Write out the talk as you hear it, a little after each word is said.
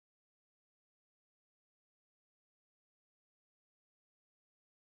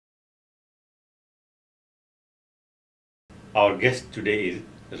Our guest today is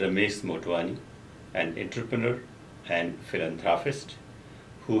Ramesh Motwane, an entrepreneur and philanthropist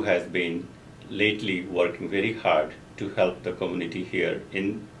who has been lately working very hard to help the community here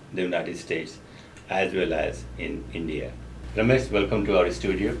in the United States as well as in India. Ramesh, welcome to our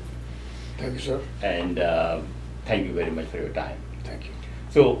studio. Thank you, sir. And thank you very much for your time. Thank you.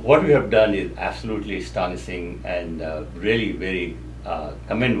 So what we have done is absolutely astonishing and really very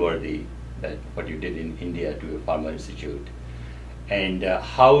commend-worthy, that what you did in India to a farmer institute. And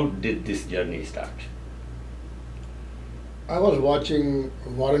how did this journey start? I was watching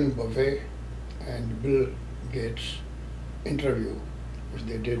Warren Buffett and Bill Gates interview, which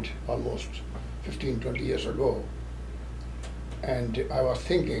they did almost 15-20 years ago. And I was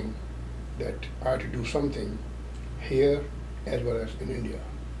thinking that I had to do something here as well as in India.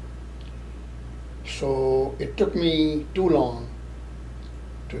 So it took me too long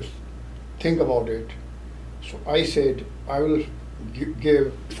to think about it. So I said, I will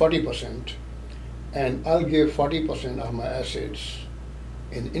give 40%, and I'll give 40% of my assets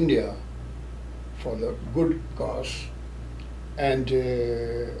in India for the good cause, and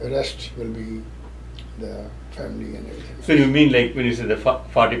rest will be the family and everything. So you mean, like when you say the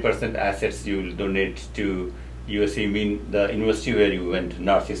 40% assets you will donate to USA, you mean the university where you went,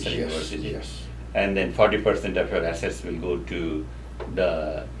 Northeastern Yes, University? yes. And then 40% of your assets will go to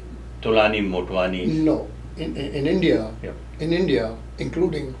the Tolani Motwane? No, in India, Yep. in India,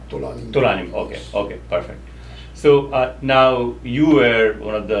 including Tolani. Tolani, okay, okay, perfect. So now you were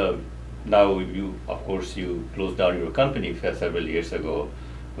one of the, now you, of course, you closed down your company several years ago,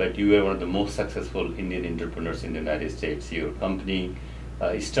 but you were one of the most successful Indian entrepreneurs in the United States. Your company,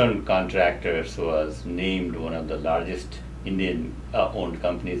 Eastern Contractors, was named one of the largest Indian owned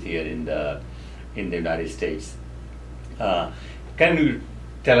companies here in the United States. Can you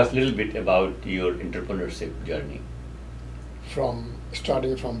tell us a little bit about your entrepreneurship journey?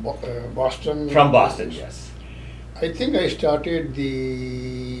 Starting from Boston. From Boston, yes. I think I started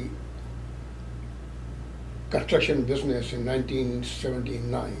the construction business in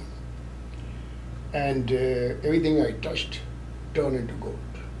 1979, and everything I touched turned into gold.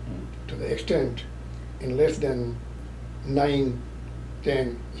 To the extent, in less than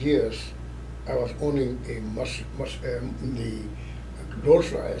 9-10 years, I was owning the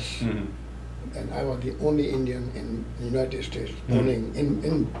Rolls Royce, and I was the only Indian in the United States owning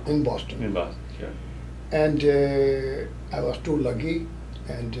in Boston. In Boston, sure. And I was too lucky,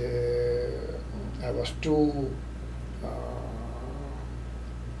 and I was too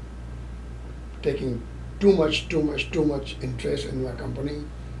taking too much interest in my company,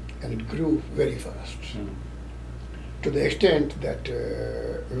 and it grew very fast. To the extent that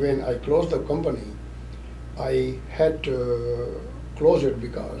when I closed the company, I had to close it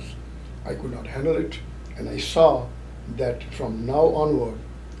because I could not handle it, and I saw that from now onward,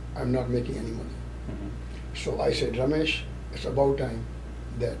 I'm not making any money. So I said, Ramesh, it's about time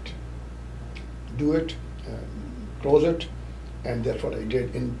that do it, close it, and that's what I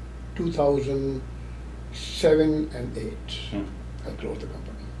did. In 2007 and 8, I closed the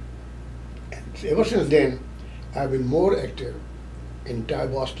company. And ever since then, I've been more active in Thai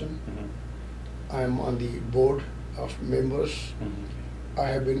Boston. I'm on the board of members. I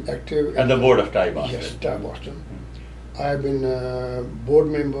have been active And the board of Thai Boston. Yes, Thai Boston. I have been a board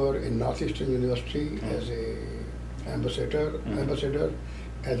member in Northeastern University as a ambassador,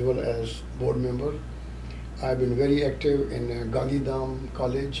 as well as board member. I've been very active in Gandhidham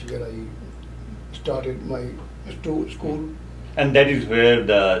College, where I started my school. And that is where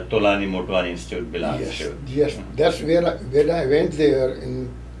the Tolani Motwane Institute belongs to. Yes, that's where I went there in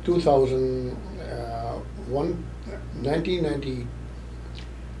 2001, 1990.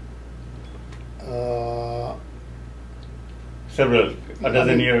 A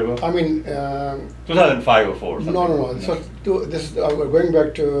dozen years ago? I mean, 2005 or 4. No. This we're going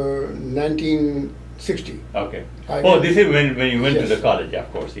back to 1960. Okay. This is when you went to Yes. the college,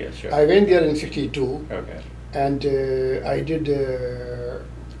 of course, yes, sure. I went there in 62. Okay. And I did a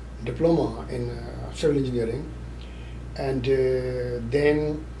diploma in civil engineering, and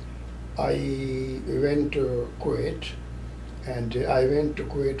then I went to Kuwait, and I went to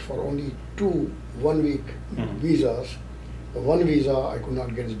Kuwait for only 2 one-week visas. One visa I could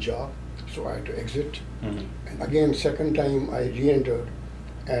not get a job, so I had to exit. And again, second time I re-entered,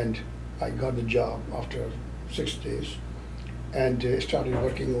 and I got the job after 6 days, and started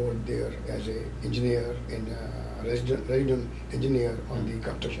working over there as an engineer, resident engineer on the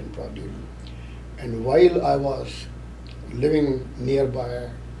construction project. And while I was living nearby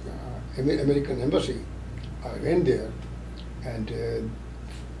American Embassy, I went there and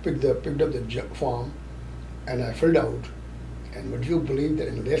picked up the form, and I filled out, And would you believe that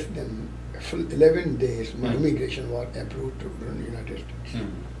in less than 11 days, my immigration was approved to go to the United States.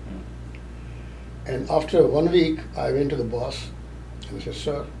 And after 1 week, I went to the boss and I said,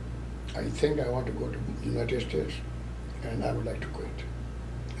 sir, I think I want to go to the United States and I would like to quit.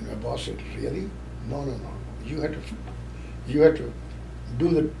 And my boss said, really? No. You have to do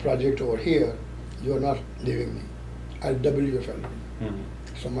the project over here. You are not leaving me. I'll double your salary.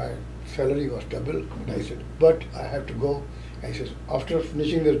 So my salary was double. But I said, but I have to go. And he says, after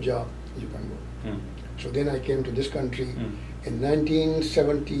finishing this job, you can go. So then I came to this country in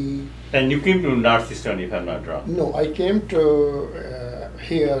 1970. And you came to Northeastern, if I'm not wrong. No, I came to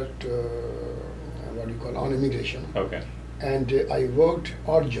here to what do you call on immigration. Okay. And I worked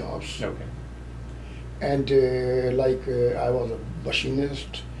odd jobs. Okay. And I was a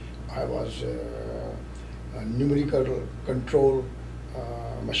machinist. I was a numerical control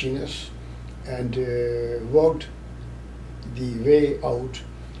machinist, and worked the way out.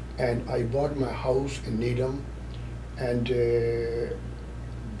 And I bought my house in Needham, and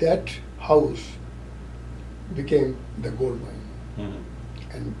that house became the gold mine.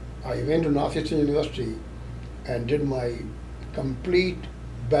 And I went to Northeastern University and did my complete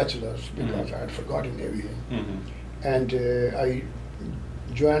bachelor's because I had forgotten everything. And I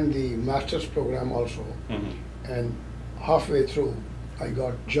joined the master's program also. And halfway through, I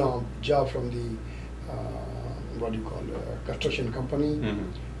got job from the construction company.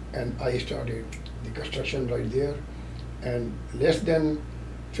 And I started the construction right there. And less than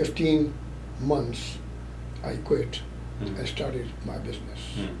 15 months, I quit and started my business.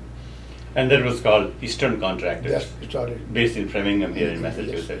 And that was called Eastern Contractors. That started. Based in Framingham here in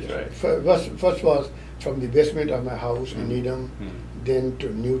Massachusetts, Yes. right? First was from the basement of my house in Needham. Then to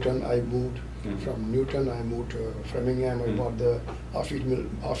Newton I moved. From Newton I moved to Framingham. I bought the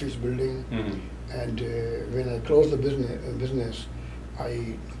office building. And when I closed the business,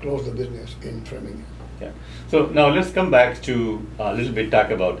 I closed the business in Framingham. Yeah. So now let's come back to a little bit talk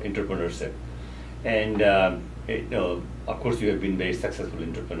about entrepreneurship. And of course, you have been very successful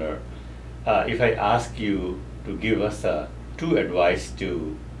entrepreneur. If I ask you to give us two advice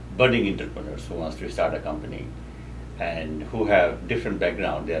to budding entrepreneurs who wants to start a company and who have different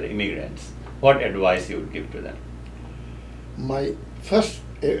background, they are immigrants, what advice you would give to them? My first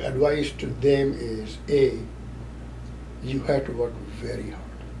advice to them is you have to work very hard.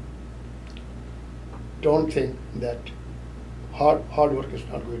 Don't think that hard work is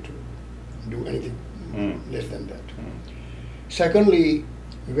not going to do anything less than that. Secondly,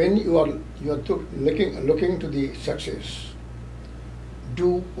 when you are looking to the success,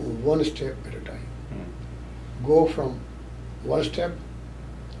 do one step at a time. Go from one step,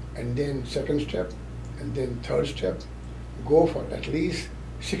 and then second step, and then third step. Go for at least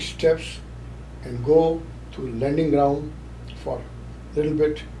 6 steps, and go to landing ground for a little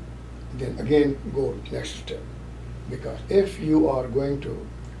bit, then again go next step. Because if you are going to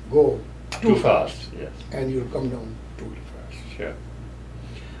go too fast, yes, and you'll come down too fast. Sure.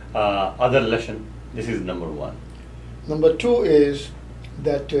 Other lesson, this is number 1. Number 2 is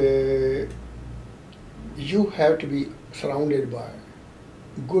that you have to be surrounded by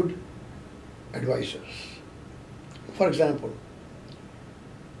good advisors. For example,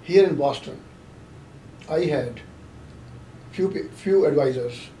 here in Boston, I had few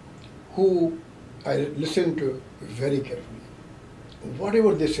advisors who I listened to very carefully.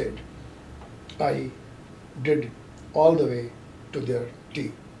 Whatever they said, I did all the way to their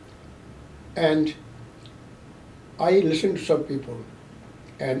T. And I listened to some people,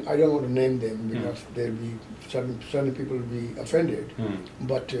 and I don't want to name them because there'll be certain people will be offended.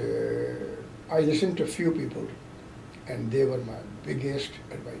 But I listened to few people, and they were my biggest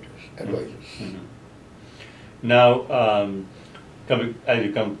advisors. Now, as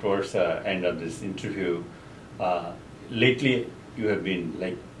you come towards the end of this interview, lately you have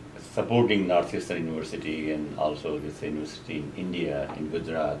been supporting Northeastern University and also this university in India, in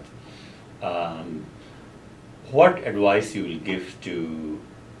Gujarat. What advice you will give to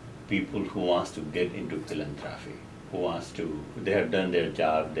people who wants to get into philanthropy, they have done their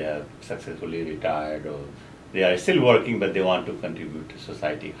job, they are successfully retired, or they are still working but they want to contribute to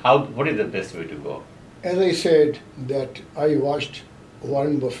society? What is the best way to go? As I said, that I watched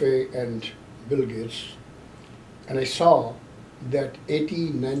Warren Buffett and Bill Gates, and I saw that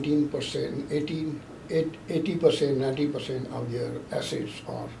 80%, 90% of their assets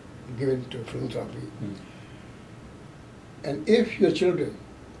are given to philanthropy. And if your children,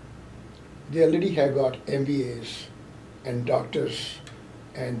 they already have got MBAs and doctors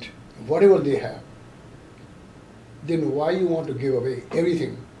and whatever they have, then why you want to give away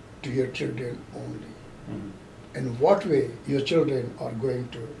everything to your children only? in what way your children are going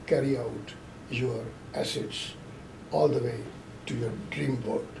to carry out your assets all the way to your dream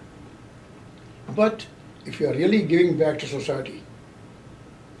world. But if you are really giving back to society,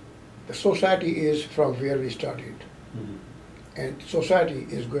 the society is from where we started. Mhm. And society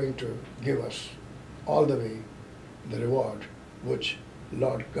is going to give us all the way the reward which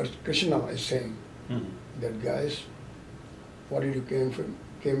Lord Krishna is saying Mhm. that guys, what did you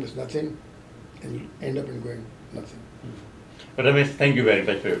came with nothing and you end up in going nothing. Ramesh, thank you very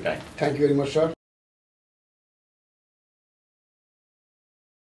much for your time. Thank you very much, sir.